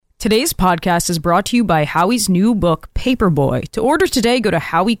Today's podcast is brought to you by Howie's new book, Paperboy. To order today, go to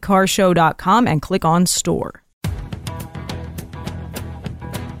howiecarrshow.com and click on store.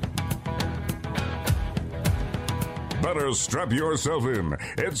 Better strap yourself in.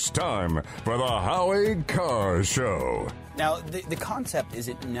 It's time for the Howie Carr Show. Now, the concept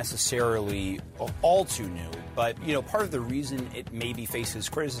isn't necessarily all too new, but, part of the reason it maybe faces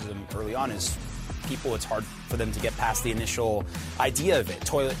criticism early on is it's hard for them to get past the initial idea of it,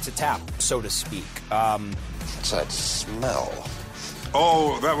 toilet to tap, so to speak. What's that smell?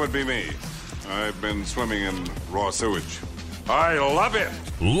 Oh, that would be me. I've been swimming in raw sewage. I love it.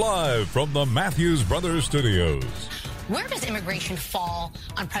 Live from the Matthews Brothers Studios. Where does immigration fall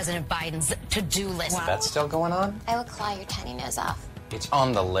on President Biden's to-do list? Is that still going on? I will claw your tiny nose off. It's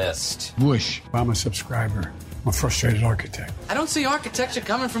on the list. Bush. I'm a subscriber. I'm a frustrated architect. I don't see architecture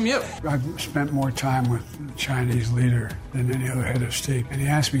coming from you. I've spent more time with the Chinese leader than any other head of state. And he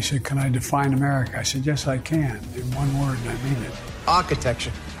asked me, he said, can I define America? I said, yes, I can. In one word, and I mean it.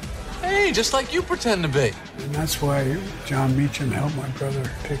 Architecture. Hey, just like you pretend to be. And that's why John Meacham helped my brother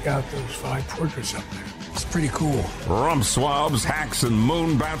pick out those 5 portraits up there. It's pretty cool. Rump swabs, hacks, and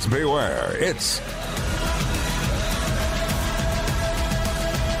moonbats beware. It's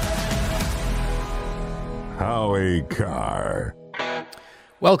Howie Carr.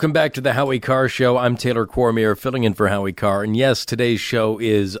 Welcome back to the Howie Carr Show. I'm Taylor Cormier, filling in for Howie Carr. And yes, today's show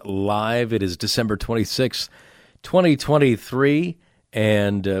is live. It is December 26th, 2023.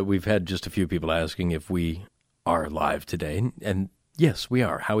 And we've had just a few people asking if we are live today. And yes, we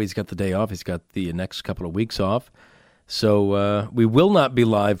are. Howie's got the day off. He's got the next couple of weeks off. So we will not be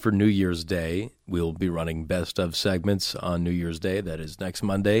live for New Year's Day. We'll be running best of segments on New Year's Day. That is next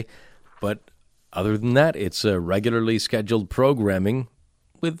Monday. But other than that, it's a regularly scheduled programming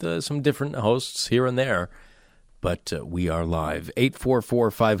with some different hosts here and there. But we are live.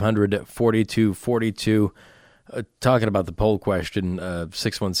 844-500-4242. Talking about the poll question,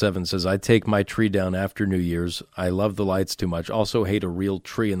 617 says, I take my tree down after New Year's. I love the lights too much. Also hate a real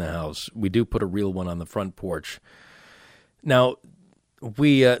tree in the house. We do put a real one on the front porch. Now,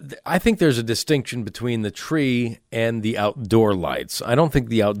 I think there's a distinction between the tree and the outdoor lights. I don't think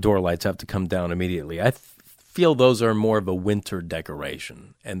the outdoor lights have to come down immediately. I feel those are more of a winter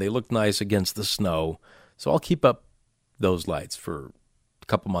decoration, and they look nice against the snow. So I'll keep up those lights for a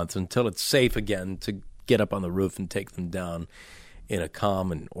couple months until it's safe again to get up on the roof and take them down in a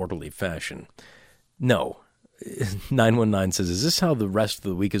calm and orderly fashion. No. 919 says, is this how the rest of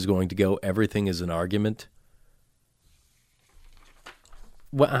the week is going to go? Everything is an argument?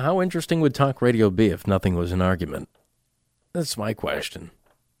 Well, how interesting would talk radio be if nothing was an argument? That's my question.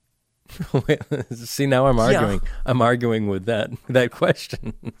 See, now I'm arguing. Yeah. I'm arguing with that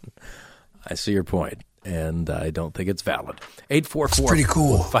question. I see your point, and I don't think it's valid. 844 pretty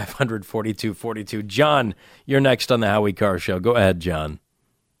cool. 500-4242. John, you're next on the Howie Carr Show. Go ahead, John.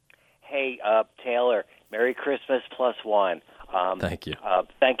 Hey, Taylor, Merry Christmas plus one. Thank you.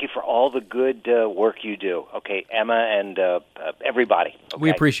 Thank you for all the good work you do. Okay, Emma and everybody. Okay? We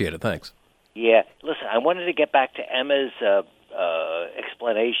appreciate it. Thanks. Yeah. Listen, I wanted to get back to Emma's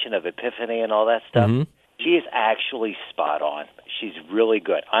explanation of Epiphany and all that stuff. Mm-hmm. She is actually spot on. She's really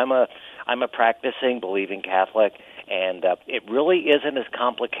good. I'm a practicing, believing Catholic, and it really isn't as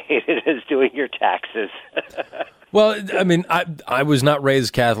complicated as doing your taxes. Well, I mean, I was not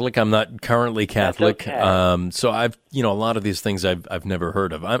raised Catholic. I'm not currently Catholic. That's okay. So a lot of these things I've never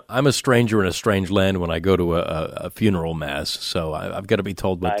heard of. I'm a stranger in a strange land when I go to a funeral mass. So I've got to be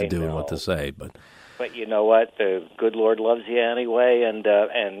told what to do and what to say. But you know what? The good Lord loves you anyway, and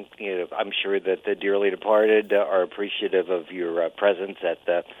I'm sure that the dearly departed are appreciative of your presence at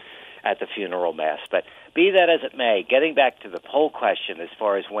the funeral mass. But be that as it may, getting back to the poll question as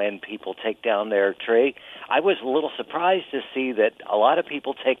far as when people take down their tree, I was a little surprised to see that a lot of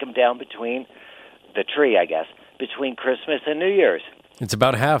people take them down between Christmas and New Year's. It's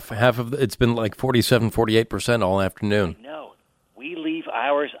about half of it's been like 47-48% all afternoon. No, we leave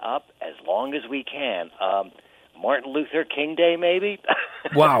ours up as long as we can. Martin Luther King Day, maybe.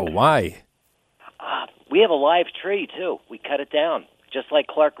 Wow, why? We have a live tree too. We cut it down, just like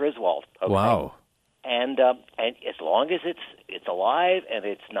Clark Griswold. Okay? Wow. And as long as it's alive and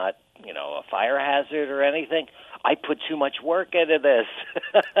it's not a fire hazard or anything, I put too much work into this.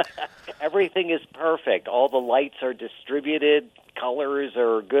 Everything is perfect. All the lights are distributed, colors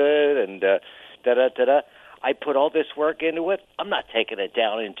are good, and da-da-da-da. I put all this work into it. I'm not taking it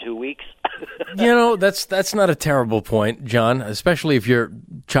down in 2 weeks. That's not a terrible point, John, especially if you're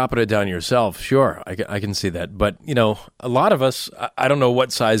chopping it down yourself. Sure, I can see that. But, a lot of us, I don't know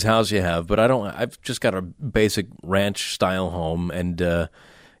what size house you have, but I've just got a basic ranch-style home, and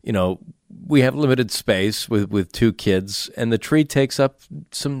we have limited space with two kids, and the tree takes up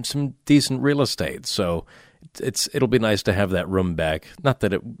some decent real estate. So it'll be nice to have that room back. Not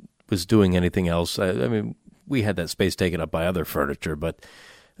that it was doing anything else. I mean, we had that space taken up by other furniture, but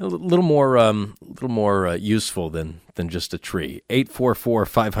a little more useful than just a tree.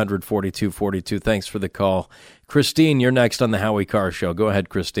 844-500-4242. Thanks for the call. Christine, you're next on the Howie Carr Show. Go ahead,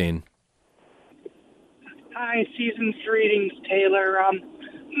 Christine. Hi, season's greetings, Taylor.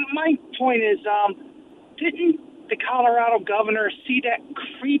 My point is, didn't the Colorado governor see that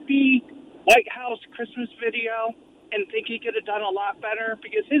creepy White House Christmas video and think he could have done a lot better?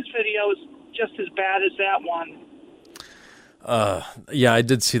 Because his video is just as bad as that one. Yeah, I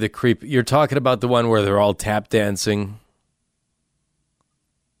did see the creep. You're talking about the one where they're all tap dancing?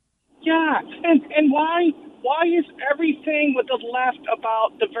 Yeah, and why is everything with the left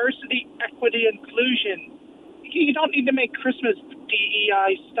about diversity, equity, inclusion? You don't need to make Christmas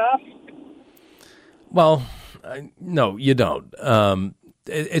DEI stuff. Well, no, you don't.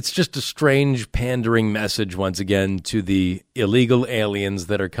 It's just a strange pandering message, once again, to the illegal aliens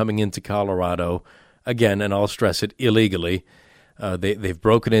that are coming into Colorado. Again, and I'll stress it, illegally. They've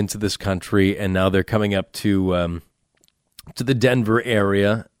broken into this country, and now they're coming up to the Denver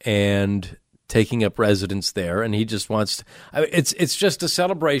area and taking up residence there. And he just wants to, it's just a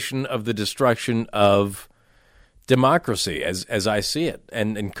celebration of the destruction of democracy, as I see it.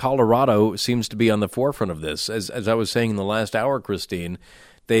 And Colorado seems to be on the forefront of this. As I was saying in the last hour, Christine,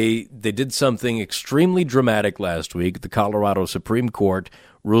 they did something extremely dramatic last week. The Colorado Supreme Court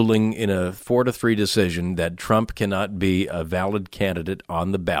ruling in a 4-3 decision that Trump cannot be a valid candidate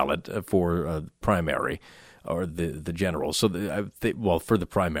on the ballot for primary or the general. So, for the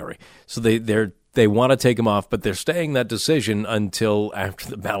primary. So they want to take him off, but they're staying that decision until after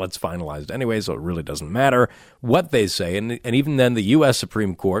the ballot's finalized anyway, so it really doesn't matter what they say. And even then, the U.S.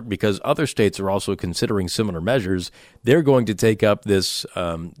 Supreme Court, because other states are also considering similar measures, they're going to take up this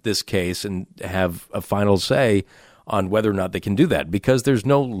case and have a final say on whether or not they can do that, because there's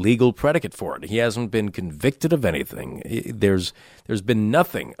no legal predicate for it. He hasn't been convicted of anything. There's been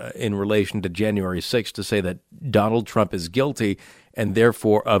nothing in relation to January 6th to say that Donald Trump is guilty and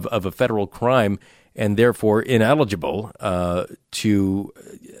therefore of a federal crime and therefore ineligible to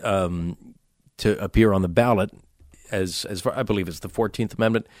appear on the ballot as far, I believe it's the 14th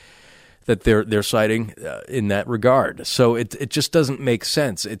Amendment that they're citing in that regard. So it just doesn't make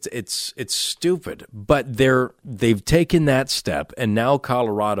sense. It's stupid. But they've taken that step, and now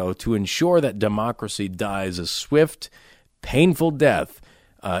Colorado, to ensure that democracy dies a swift, painful death,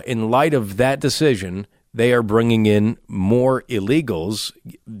 in light of that decision, they are bringing in more illegals,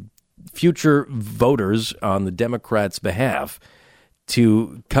 future voters on the Democrats' behalf,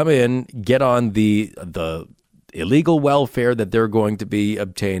 to come in, get on the illegal welfare that they're going to be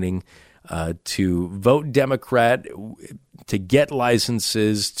obtaining, to vote Democrat, to get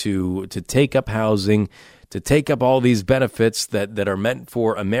licenses, to take up housing, to take up all these benefits that are meant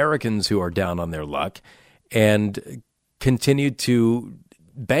for Americans who are down on their luck, and continue to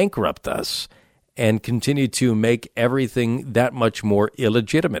bankrupt us and continue to make everything that much more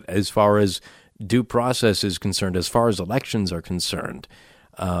illegitimate as far as due process is concerned, as far as elections are concerned.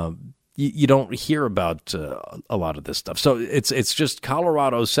 You don't hear about a lot of this stuff. So it's just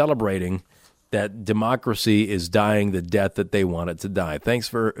Colorado celebrating that democracy is dying the death that they want it to die. Thanks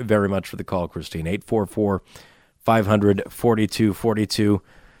very much for the call, Christine. 844-500-4242,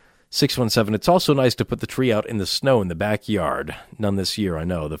 617. It's also nice to put the tree out in the snow in the backyard. None this year, I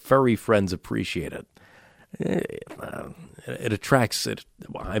know. The furry friends appreciate it. It attracts it.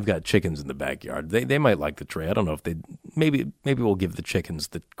 Well, I've got chickens in the backyard. They might like the tree. I don't know if they. Maybe we'll give the chickens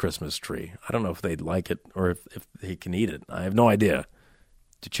the Christmas tree. I don't know if they'd like it or if they can eat it. I have no idea.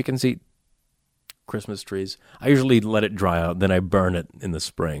 Do chickens eat Christmas trees? I usually let it dry out, then I burn it in the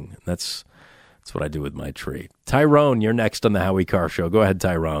spring. That's what I do with my tree. Tyrone, you're next on the Howie Carr Show. Go ahead,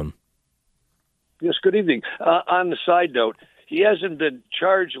 Tyrone. Yes, good evening. On the side note, he hasn't been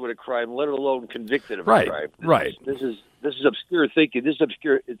charged with a crime, let alone convicted of a crime. This is obscure thinking. This is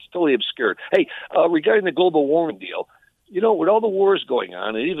obscure. It's totally obscure. Hey, regarding the global warming deal, with all the wars going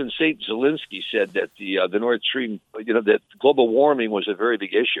on, and even St. Zelensky said that the Nord Stream, that global warming was a very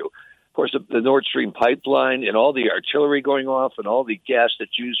big issue. Of course, the Nord Stream pipeline and all the artillery going off and all the gas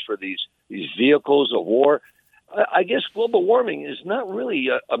that's used for these vehicles of war. I guess global warming is not really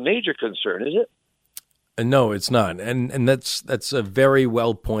a major concern, is it? No, it's not, and that's a very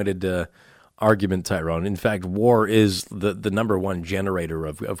well pointed argument, Tyrone. In fact, war is the number one generator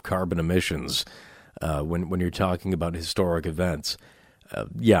of carbon emissions when you're talking about historic events.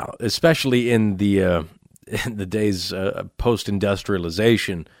 Especially in the in the days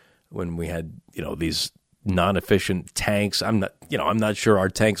post-industrialization, when we had, these non-efficient tanks. I'm not sure our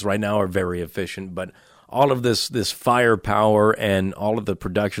tanks right now are very efficient, but all of this firepower and all of the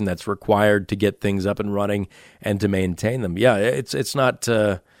production that's required to get things up and running and to maintain them. Yeah, it's not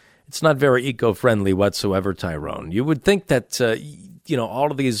very eco-friendly whatsoever, Tyrone. You would think that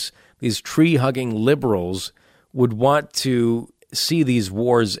all of these tree-hugging liberals would want to see these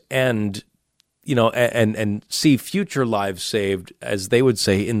wars end, and see future lives saved, as they would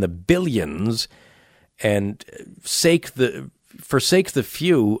say, in the billions, and forsake the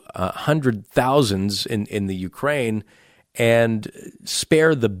few hundred thousands in the Ukraine, and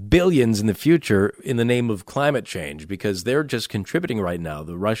spare the billions in the future in the name of climate change, because they're just contributing right now,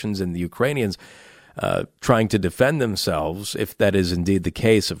 the Russians and the Ukrainians, trying to defend themselves, if that is indeed the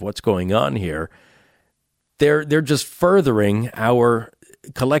case of what's going on here. They're just furthering our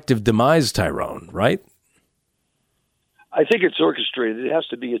collective demise, Tyrone, right? I think it's orchestrated. It has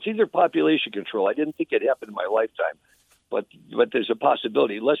to be. It's either population control. I didn't think it happened in my lifetime, but there's a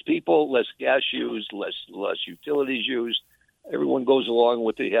possibility. Less people, less gas used, less utilities used. Everyone goes along with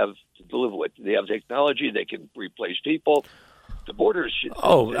what they have to live with. They have technology. They can replace people. The borders.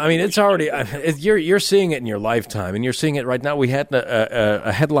 It's already. You're seeing it in your lifetime, and you're seeing it right now. We had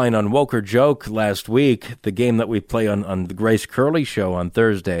a headline on Woke or Joke last week, the game that we play on the Grace Curley show on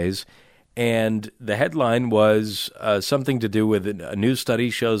Thursdays, and the headline was something to do with a new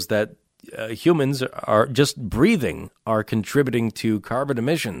study shows that humans are just breathing are contributing to carbon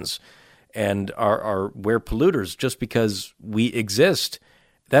emissions, and we're polluters just because we exist.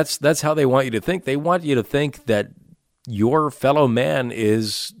 That's how they want you to think. They want you to think that your fellow man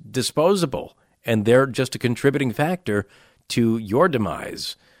is disposable, and they're just a contributing factor to your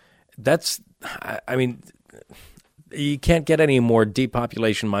demise. You can't get any more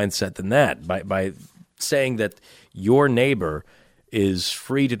depopulation mindset than that by saying that your neighbor is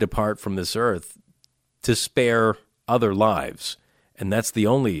free to depart from this earth to spare other lives, and that's the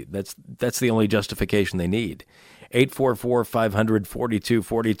only justification they need.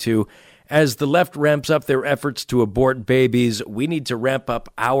 844-500-4242. As the left ramps up their efforts to abort babies, we need to ramp up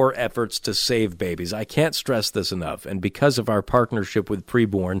our efforts to save babies. I can't stress this enough. And because of our partnership with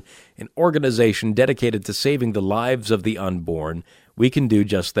Preborn, an organization dedicated to saving the lives of the unborn, we can do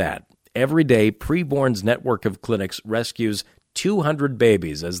just that. Every day, Preborn's network of clinics rescues 200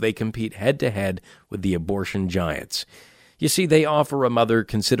 babies as they compete head-to-head with the abortion giants. You see, they offer a mother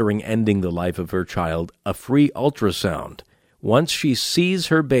considering ending the life of her child a free ultrasound. Once she sees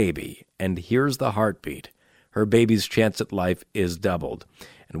her baby and hears the heartbeat, her baby's chance at life is doubled.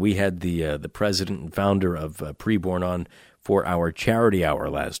 And we had the president and founder of Preborn on for our charity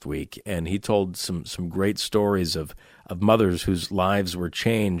hour last week, and he told some great stories of mothers whose lives were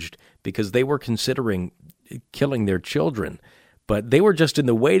changed because they were considering killing their children. But they were just in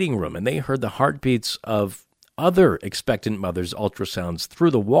the waiting room, and they heard the heartbeats of other expectant mothers' ultrasounds through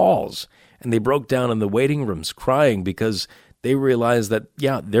the walls, and they broke down in the waiting rooms crying because they realized that,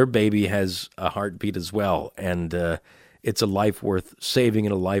 their baby has a heartbeat as well, and it's a life worth saving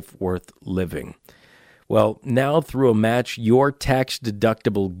and a life worth living. Well, now through a match, your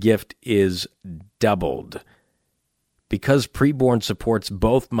tax-deductible gift is doubled. Because Preborn supports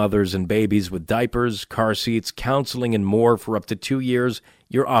both mothers and babies with diapers, car seats, counseling, and more for up to 2 years,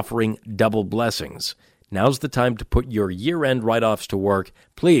 you're offering double blessings. Now's the time to put your year-end write-offs to work.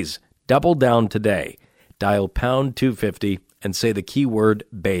 Please, double down today. Dial pound 250 and say the keyword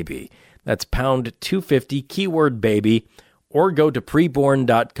baby. That's pound 250, keyword baby, or go to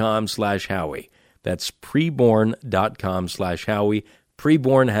preborn.com/Howie. That's preborn.com/Howie.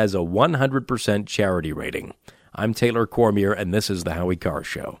 Preborn has a 100% charity rating. I'm Taylor Cormier, and this is The Howie Carr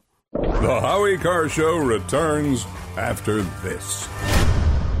Show. The Howie Carr Show returns after this.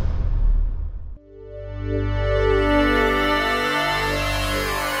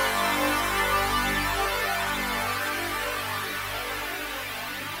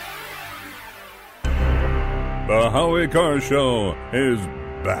 The Howie Carr Show is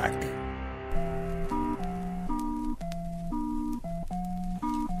back.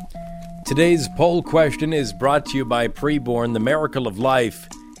 Today's poll question is brought to you by Preborn. The miracle of life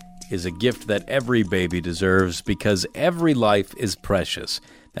is a gift that every baby deserves because every life is precious.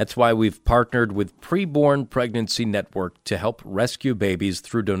 That's why we've partnered with Preborn Pregnancy Network to help rescue babies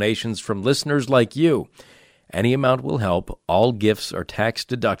through donations from listeners like you. Any amount will help. All gifts are tax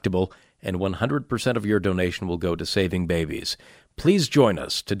deductible, and 100% of your donation will go to saving babies. Please join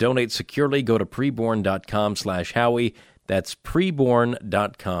us. To donate securely, go to preborn.com/Howie. That's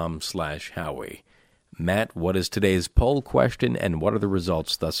preborn.com/Howie. Matt, what is today's poll question, and what are the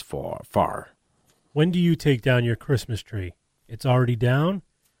results thus far? When do you take down your Christmas tree? It's already down?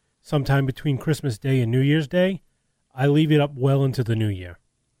 Sometime between Christmas Day and New Year's Day? I leave it up well into the new year.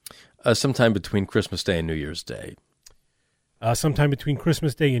 Sometime between Christmas Day and New Year's Day. Sometime between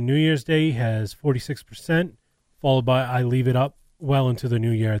Christmas Day and New Year's Day has 46%, followed by I leave it up well into the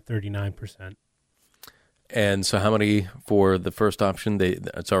new year at 39%. And so how many for the first option?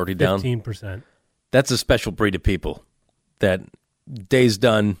 It's already down? 15%. That's a special breed of people that day's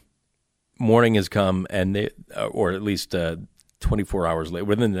done, morning has come, and or at least 24 hours later,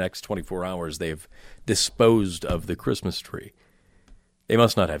 within the next 24 hours, they've disposed of the Christmas tree. They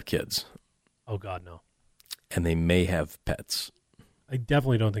must not have kids. Oh, God, no. And they may have pets. I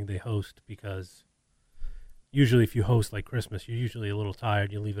definitely don't think they host, because usually if you host like Christmas, you're usually a little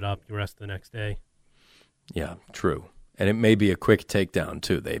tired. You leave it up, you rest the next day. Yeah, true. And it may be a quick takedown,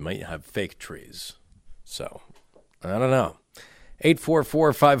 too. They might have fake trees. So, I don't know.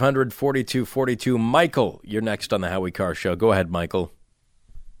 844-500-4242. Michael, you're next on the Howie Carr Show. Go ahead, Michael.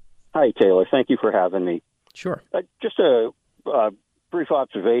 Hi, Taylor. Thank you for having me. Sure. Just a brief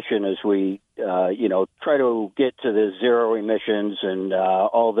observation as we, try to get to the zero emissions and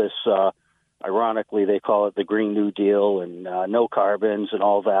all this, ironically, they call it the Green New Deal and no carbons and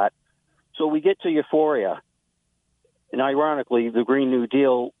all that. So we get to euphoria. And ironically, the Green New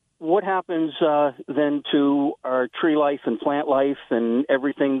Deal, what happens then to our tree life and plant life and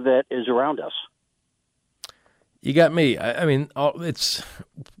everything that is around us? You got me. I mean,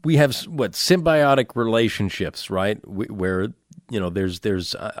 we have symbiotic relationships, right? Where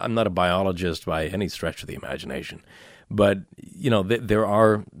there's. I'm not a biologist by any stretch of the imagination, but there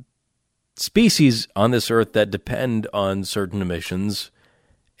are species on this earth that depend on certain emissions,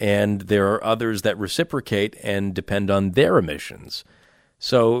 and there are others that reciprocate and depend on their emissions.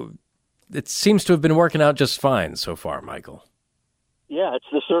 So it seems to have been working out just fine so far, Michael. Yeah, it's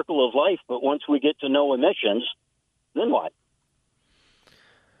the circle of life, but once we get to no emissions, then what?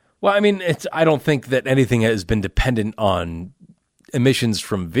 Well, I mean, I don't think that anything has been dependent on emissions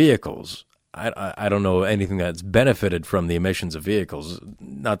from vehicles. I don't know anything that's benefited from the emissions of vehicles.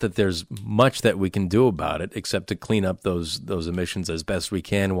 Not that there's much that we can do about it, except to clean up those emissions as best we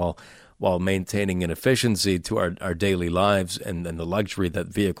can while maintaining an efficiency to our daily lives and the luxury that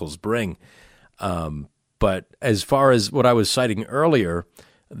vehicles bring. But as far as what I was citing earlier,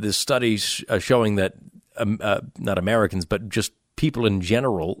 the studies showing that not Americans, but just people in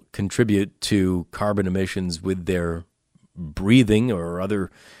general contribute to carbon emissions with their breathing or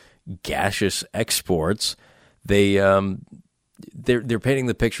other gaseous exports. They're painting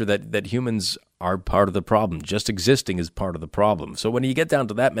the picture that humans are part of the problem. Just existing is part of the problem. So when you get down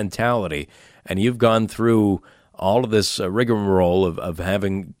to that mentality, and you've gone through all of this rigmarole of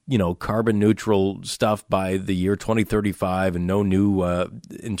having carbon neutral stuff by the year 2035 and no new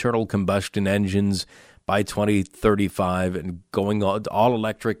internal combustion engines by 2035 and going all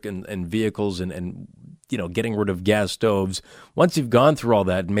electric and vehicles and getting rid of gas stoves. Once you've gone through all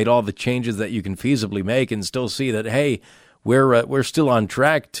that and made all the changes that you can feasibly make and still see that, hey, we're still on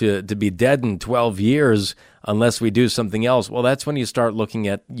track to be dead in 12 years unless we do something else, well, that's when you start looking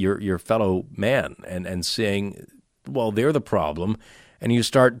at your fellow man and saying, well, they're the problem, and you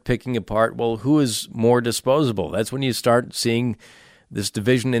start picking apart, well, who is more disposable? That's when you start seeing this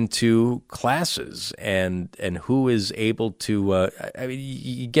division into classes and who is able to.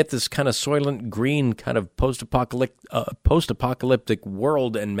 You get this kind of Soylent Green kind of post-apocalyptic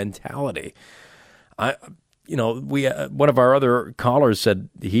world and mentality. One of our other callers said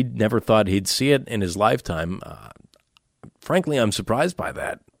he never thought he'd see it in his lifetime. Frankly, I'm surprised by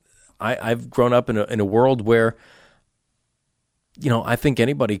that. I've grown up in a world where, I think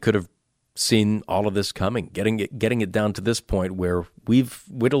anybody could have seen all of this coming, getting it down to this point where we've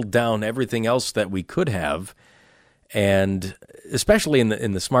whittled down everything else that we could have, and especially in the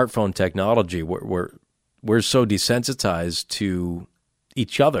smartphone technology, we're so desensitized to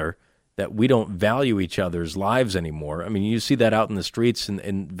each other that we don't value each other's lives anymore. I mean, you see that out in the streets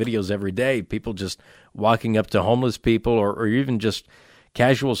and videos every day, people just walking up to homeless people or even just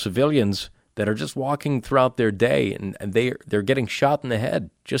casual civilians that are just walking throughout their day, and they're getting shot in the head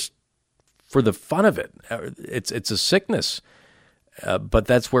just for the fun of it. It's a sickness, but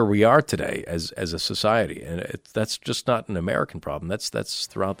that's where we are today as a society, and that's just not an American problem. That's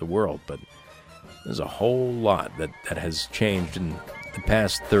throughout the world, but there's a whole lot that has changed in the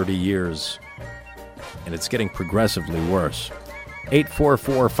past 30 years, and it's getting progressively worse.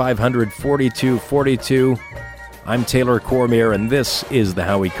 844-500-4242. I'm Taylor Cormier, and this is The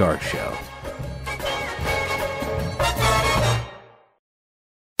Howie Carr Show.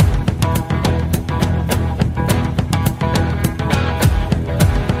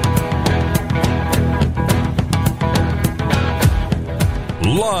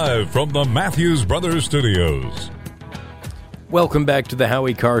 Live from the Matthews Brothers Studios. Welcome back to the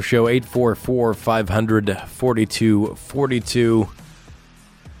Howie Carr Show, 844-500-4242.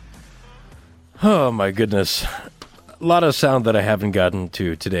 Oh, my goodness. A lot of sound that I haven't gotten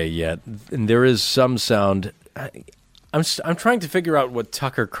to today yet. And there is some sound. I'm trying to figure out what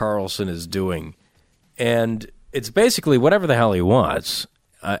Tucker Carlson is doing. And it's basically whatever the hell he wants.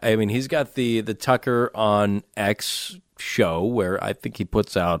 I mean, he's got the Tucker on X show where I think he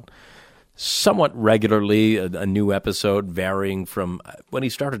puts out somewhat regularly a new episode, varying from when he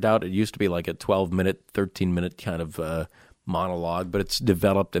started out. It used to be like a 12-minute, 13-minute kind of monologue, but it's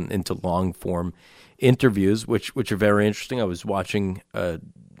developed into long-form interviews, which are very interesting. I was watching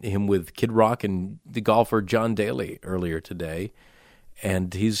him with Kid Rock and the golfer John Daly earlier today,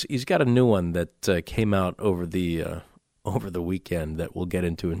 and he's got a new one that came out over the weekend that we'll get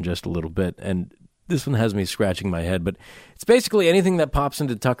into in just a little bit. And this one has me scratching my head, but it's basically anything that pops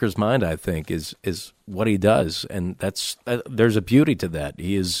into Tucker's mind, I think, is what he does, and there's a beauty to that.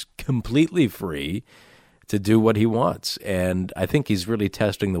 He is completely free to do what he wants, and I think he's really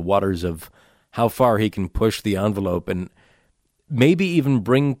testing the waters of how far he can push the envelope and maybe even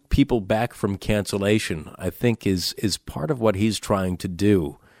bring people back from cancellation. I think is part of what he's trying to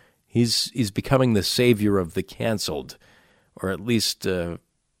do. He's becoming the savior of the canceled, or at least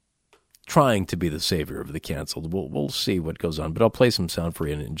trying to be the savior of the canceled. We'll see what goes on, but I'll play some sound for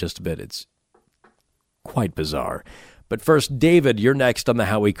you in just a bit. It's quite bizarre. But first, David, you're next on the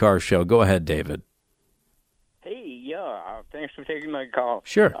Howie Carr Show. Go ahead, David. Hey, thanks for taking my call.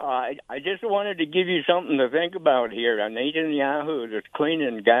 Sure. I just wanted to give you something to think about here. Netanyahu is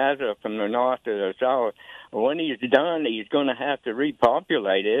cleaning Gaza from the north to the south. When he's done, he's going to have to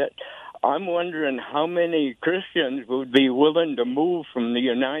repopulate it. I'm wondering how many Christians would be willing to move from the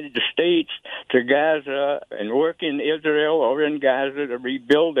United States to Gaza and work in Israel or in Gaza to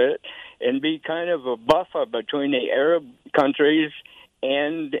rebuild it and be kind of a buffer between the Arab countries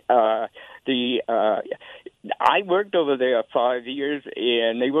and I worked over there 5 years,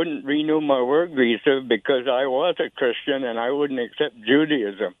 and they wouldn't renew my work visa because I was a Christian and I wouldn't accept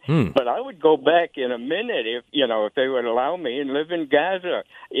Judaism. But I would go back in a minute if they would allow me and live in Gaza.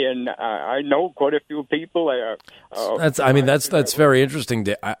 And I know quite a few people there. That's very interesting.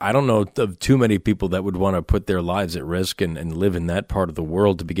 I don't know of too many people that would want to put their lives at risk and live in that part of the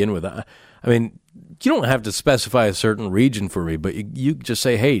world to begin with. I mean, you don't have to specify a certain region for me, but you just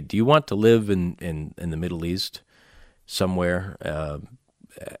say, hey, do you want to live in the Middle East somewhere?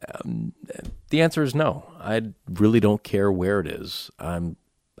 The answer is no. I really don't care where it is. I'm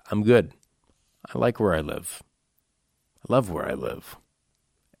good. I like where I live. I love where I live.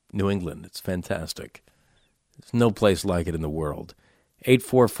 New England, it's fantastic. There's no place like it in the world.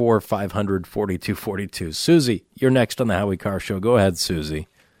 844-500-4242. Susie, you're next on the Howie Carr Show. Go ahead, Susie.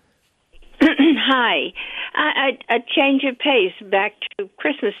 Hi. A change of pace back to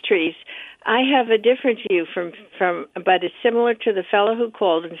Christmas trees. I have a different view but it's similar to the fellow who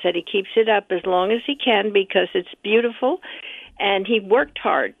called and said he keeps it up as long as he can because it's beautiful, and he worked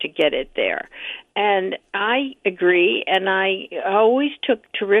hard to get it there. And I agree, and I always took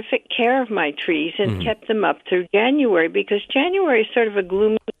terrific care of my trees and kept them up through January, because January is sort of a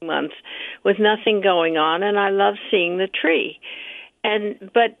gloomy month with nothing going on, and I love seeing the tree.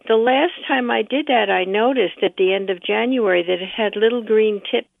 But the last time I did that, I noticed at the end of January that it had little green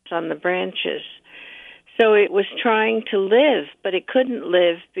tips on the branches. So it was trying to live, but it couldn't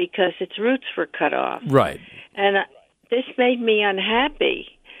live because its roots were cut off. Right. And this made me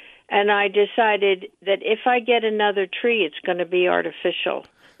unhappy. And I decided that if I get another tree, it's going to be artificial,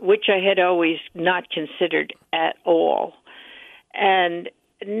 which I had always not considered at all. And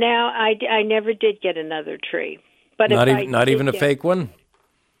now I never did get another tree. But not even a fake one?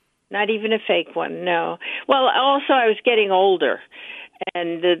 Not even a fake one, no. Well, also I was getting older,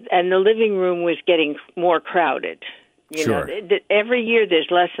 and the living room was getting more crowded. You know, every year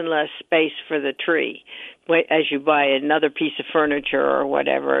there's less and less space for the tree as you buy another piece of furniture or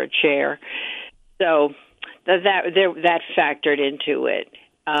whatever, a chair. So that factored into it.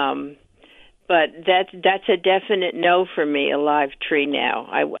 But that's a definite no for me, a live tree now.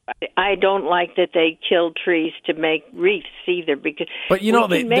 I don't like that they kill trees to make wreaths either. But,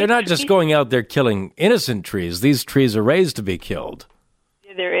 they're not just going out there killing innocent trees. These trees are raised to be killed.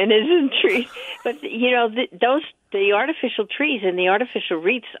 They're innocent trees. But, the artificial trees and the artificial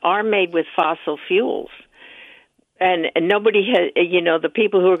wreaths are made with fossil fuels. And nobody has, the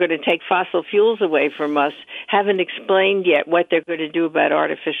people who are going to take fossil fuels away from us haven't explained yet what they're going to do about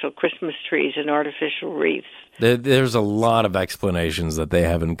artificial Christmas trees and artificial wreaths. There's a lot of explanations that they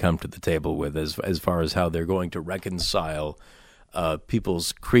haven't come to the table with as far as how they're going to reconcile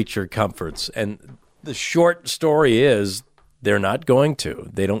people's creature comforts. And the short story is they're not going to.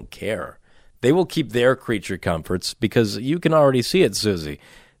 They don't care. They will keep their creature comforts because you can already see it, Susie.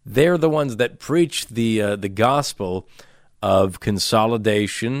 They're the ones that preach the gospel of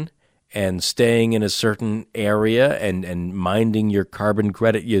consolidation and staying in a certain area and minding your carbon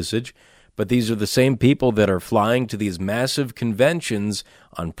credit usage. But these are the same people that are flying to these massive conventions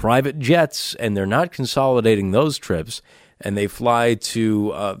on private jets, and they're not consolidating those trips. And they fly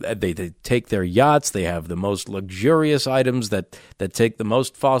to, they take their yachts. They have the most luxurious items that take the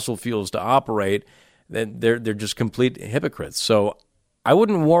most fossil fuels to operate. They're just complete hypocrites. So I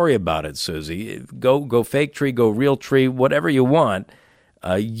wouldn't worry about it, Susie. Go fake tree, go real tree, whatever you want.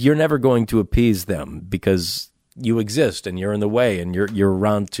 You're never going to appease them because you exist and you're in the way and you're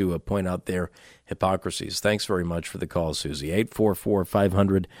around to point out their hypocrisies. Thanks very much for the call, Susie.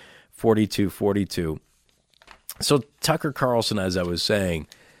 844-500-4242. So Tucker Carlson, as I was saying,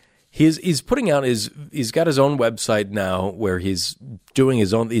 he's putting out he's got his own website now where he's doing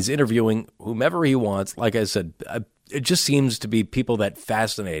he's interviewing whomever he wants. Like I said, it just seems to be people that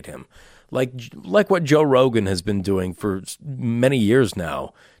fascinate him. Like what Joe Rogan has been doing for many years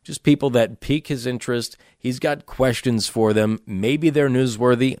now. Just people that pique his interest. He's got questions for them. Maybe they're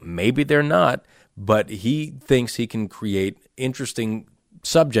newsworthy, maybe they're not, but he thinks he can create interesting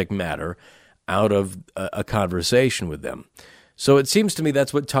subject matter out of a conversation with them. So it seems to me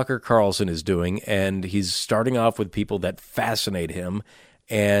that's what Tucker Carlson is doing, and he's starting off with people that fascinate him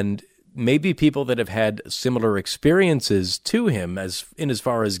and maybe people that have had similar experiences to him as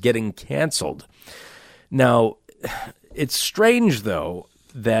far as getting canceled. Now, it's strange, though,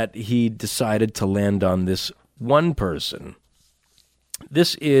 that he decided to land on this one person.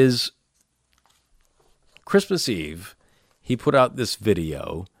 This is Christmas Eve. He put out this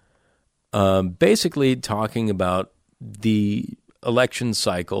video basically talking about the election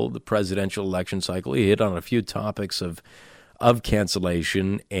cycle, the presidential election cycle. He hit on a few topics of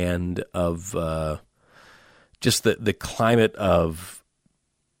cancellation and of just the climate of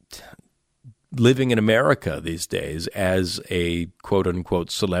living in America these days as a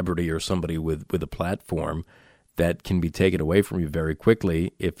quote-unquote celebrity or somebody with a platform that can be taken away from you very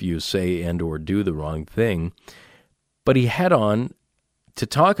quickly if you say and or do the wrong thing. But he had on to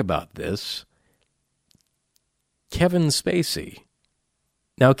talk about this Kevin Spacey.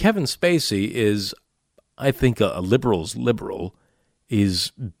 Now, Kevin Spacey is, I think, a liberal's liberal.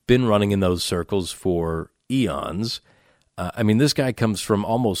 He's been running in those circles for eons. I mean, this guy comes from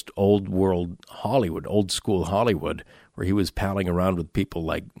almost old world Hollywood, old school Hollywood, where he was palling around with people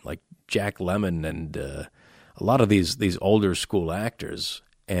like Jack Lemmon and a lot of these older school actors,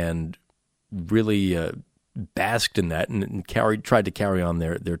 and really basked in that and tried to carry on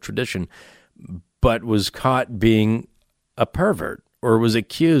their tradition, but was caught being a pervert, or was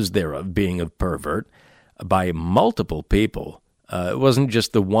accused there of being a pervert by multiple people. It wasn't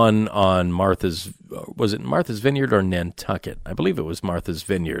just the one on was it Martha's Vineyard or Nantucket? I believe it was Martha's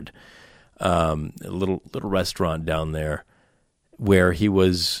Vineyard, a little restaurant down there, where he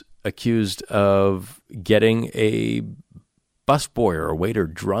was accused of getting a busboy or a waiter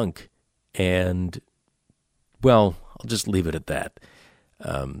drunk, and, well, I'll just leave it at that.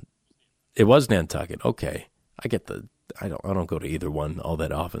 It was Nantucket. Okay, I don't go to either one all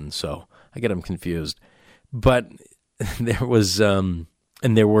that often, so I get them confused. But there was, and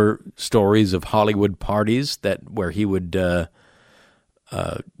there were stories of Hollywood parties where he would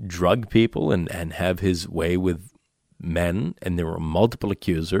drug people and have his way with men, and there were multiple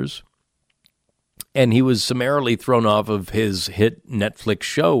accusers. And he was summarily thrown off of his hit Netflix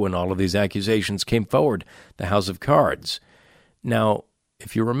show when all of these accusations came forward, The House of Cards. Now,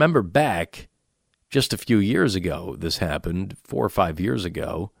 if you remember back, just a few years ago, this happened, 4 or 5 years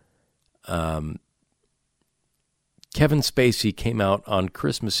ago, Kevin Spacey came out on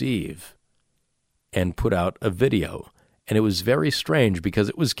Christmas Eve and put out a video. And it was very strange because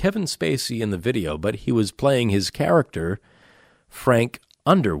it was Kevin Spacey in the video, but he was playing his character, Frank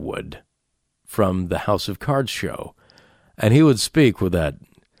Underwood, from the House of Cards show. And he would speak with that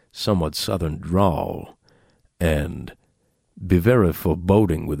somewhat southern drawl and be very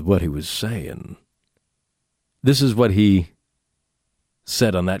foreboding with what he was saying. This is what he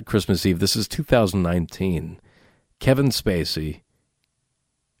said on that Christmas Eve. This is 2019. Kevin Spacey,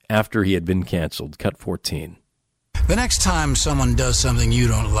 after he had been canceled, cut 14. The next time someone does something you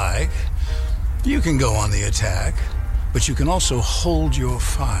don't like, you can go on the attack, but you can also hold your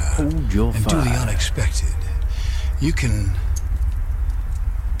fire. Hold your and fire. Do the unexpected. You can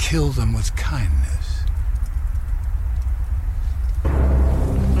kill them with kindness.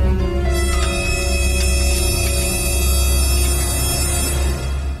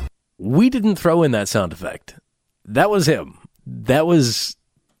 We didn't throw in that sound effect. That was him. That was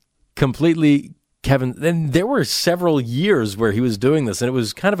completely Kevin. And there were several years where he was doing this, and it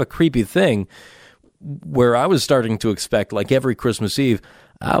was kind of a creepy thing where I was starting to expect, like every Christmas Eve,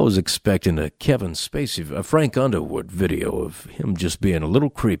 I was expecting a Kevin Spacey, a Frank Underwood video of him just being a little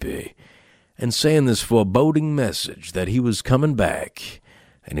creepy and saying this foreboding message that he was coming back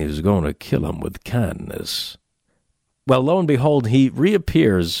and he was going to kill him with kindness. Well, lo and behold, he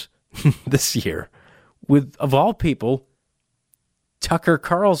reappears this year with, of all people, Tucker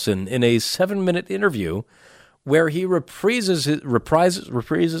Carlson in a 7-minute interview where he reprises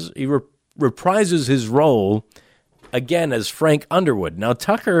his role again as Frank Underwood. Now,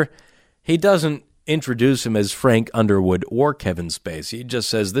 Tucker, he doesn't introduce him as Frank Underwood or Kevin Spacey. He just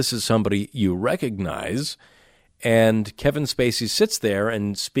says, this is somebody you recognize. And Kevin Spacey sits there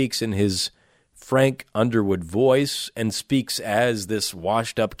and speaks in his Frank Underwood voice and speaks as this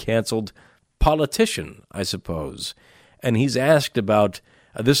washed-up, canceled politician, I suppose. And he's asked about,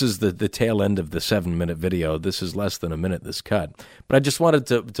 this is the tail end of the 7-minute video. This is less than a minute, this cut. But I just wanted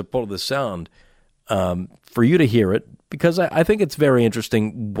to pull the sound for you to hear it, because I think it's very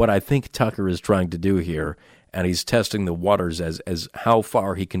interesting what I think Tucker is trying to do here, and he's testing the waters as how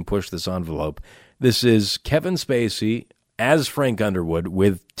far he can push this envelope. This is Kevin Spacey as Frank Underwood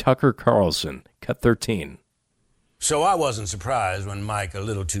with Tucker Carlson. Cut 13. So I wasn't surprised when Mike, a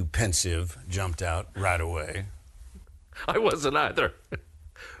little too pensive, jumped out right away. I wasn't either.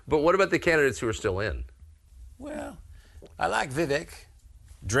 But what about the candidates who are still in? Well, I like Vivek,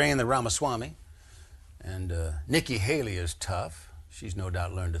 Drain the Ramaswamy, and Nikki Haley is tough. She's no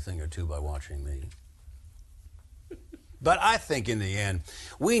doubt learned a thing or two by watching me. But I think in the end,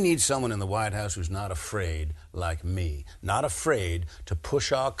 we need someone in the White House who's not afraid, like me, not afraid to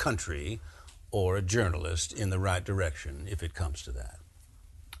push our country or a journalist in the right direction if it comes to that.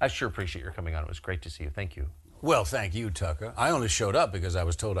 I sure appreciate your coming on. It was great to see you. Thank you. Well, thank you, Tucker. I only showed up because I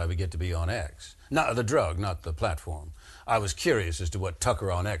was told I would get to be on X. Not the drug, not the platform. I was curious as to what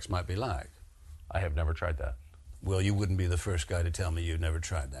Tucker on X might be like. I have never tried that. Well, you wouldn't be the first guy to tell me you'd never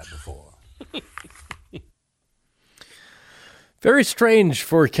tried that before. Very strange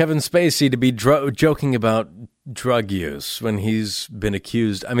for Kevin Spacey to be joking about drug use when he's been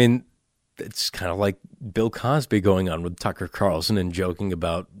accused. I mean, it's kind of like Bill Cosby going on with Tucker Carlson and joking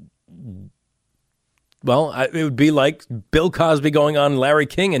about, well, it would be like Bill Cosby going on Larry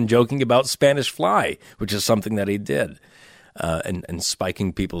King and joking about Spanish fly, which is something that he did, and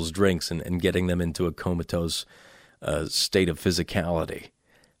spiking people's drinks and getting them into a comatose state of physicality.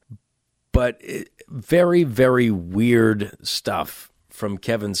 But very, very weird stuff from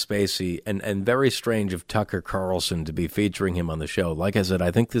Kevin Spacey, and very strange of Tucker Carlson to be featuring him on the show. Like I said, I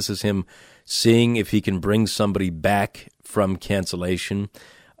think this is him seeing if he can bring somebody back from cancellation.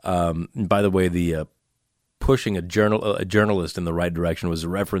 By the way, the pushing a journalist in the right direction was a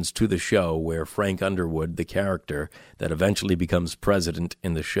reference to the show where Frank Underwood, the character that eventually becomes president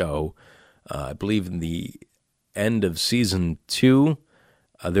in the show, I believe in the end of season 2,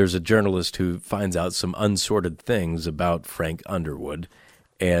 there's a journalist who finds out some unsorted things about Frank Underwood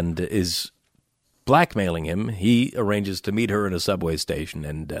and is blackmailing him. He arranges to meet her in a subway station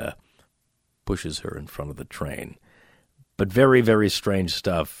and pushes her in front of the train. But very, very strange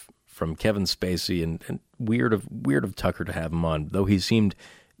stuff from Kevin Spacey, and weird of Tucker to have him on, though he seemed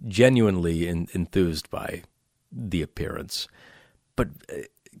genuinely enthused by the appearance. But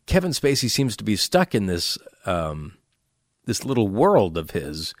Kevin Spacey seems to be stuck in this this little world of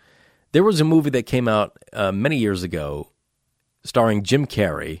his. There was a movie that came out many years ago starring Jim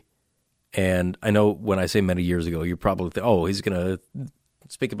Carrey, and I know when I say many years ago, you're probably think, oh, he's going to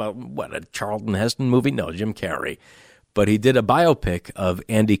speak about, what, a Charlton Heston movie? No, Jim Carrey. But he did a biopic of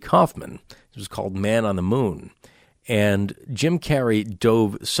Andy Kaufman. It was called Man on the Moon. And Jim Carrey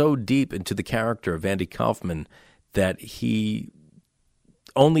dove so deep into the character of Andy Kaufman that he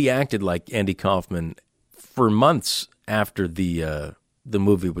only acted like Andy Kaufman for months after the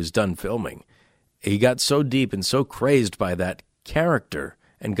movie was done filming. He got so deep and so crazed by that character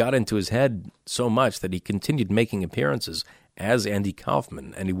and got into his head so much that he continued making appearances as Andy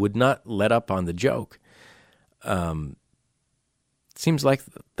Kaufman, and he would not let up on the joke. Seems like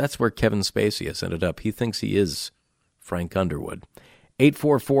that's where Kevin Spacey has ended up. He thinks he is Frank Underwood.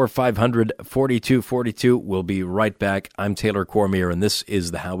 844-500-4242. We'll be right back. I'm Taylor Cormier, and this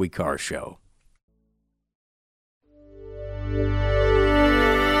is the Howie Carr Show.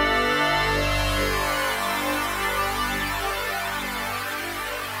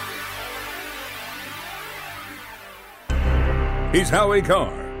 He's Howie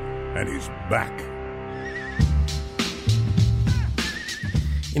Carr, and he's back.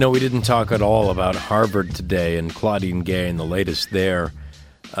 You know, we didn't talk at all about Harvard today and Claudine Gay and the latest there.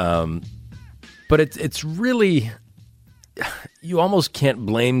 But it's really, you almost can't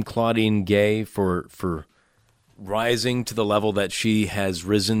blame Claudine Gay for rising to the level that she has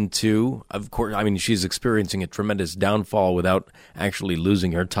risen to. Of course, I mean, she's experiencing a tremendous downfall without actually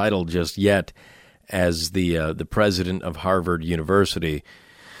losing her title just yet as the president of Harvard University.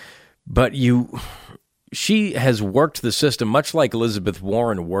 But she has worked the system, much like Elizabeth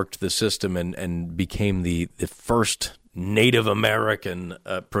Warren worked the system and became the first Native American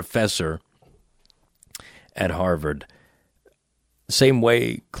professor at Harvard. Same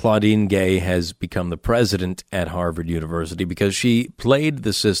way Claudine Gay has become the president at Harvard University because she played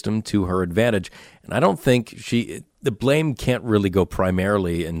the system to her advantage. And I don't think the blame can't really go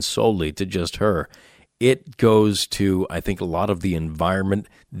primarily and solely to just her. It goes to, I think, a lot of the environment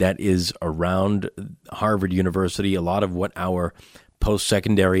that is around Harvard University, a lot of what our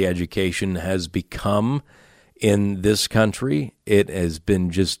post-secondary education has become in this country. It has been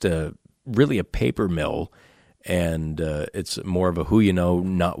just really a paper mill, and it's more of a who you know,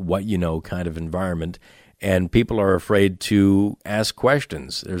 not what you know kind of environment. And people are afraid to ask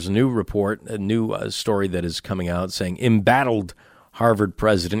questions. There's a new report, a new story that is coming out saying embattled Harvard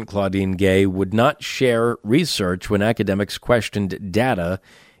president Claudine Gay would not share research when academics questioned data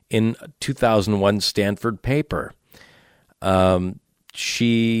in a 2001 Stanford paper.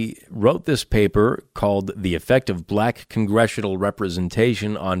 She wrote this paper called The Effect of Black Congressional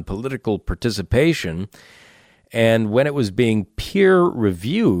Representation on Political Participation, and when it was being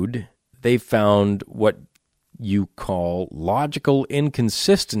peer-reviewed, they found what you call logical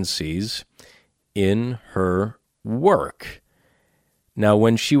inconsistencies in her work. Now,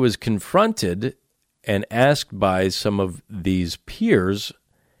 when she was confronted and asked by some of these peers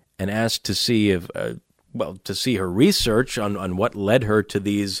and asked to see to see her research on what led her to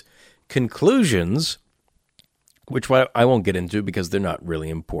these conclusions, which I won't get into because they're not really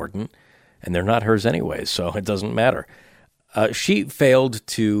important, and they're not hers anyway, so it doesn't matter. She failed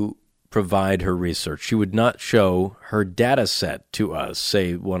to provide her research. She would not show her data set to us,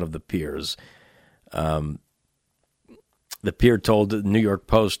 say one of the peers. The peer told the New York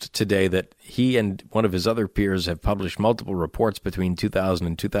Post today that he and one of his other peers have published multiple reports between 2000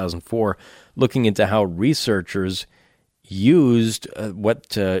 and 2004 looking into how researchers used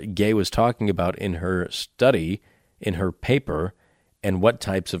what Gay was talking about in her study, in her paper, and what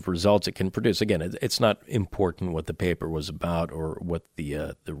types of results it can produce. Again, it's not important what the paper was about or what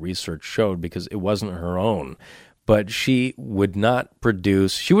the research showed because it wasn't her own. But she would not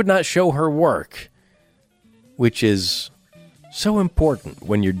show her work, which is so important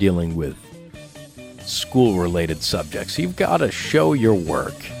when you're dealing with school-related subjects. You've got to show your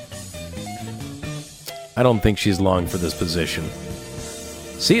work. I don't think she's long for this position.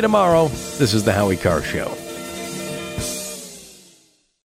 See you tomorrow. This is the Howie Carr Show.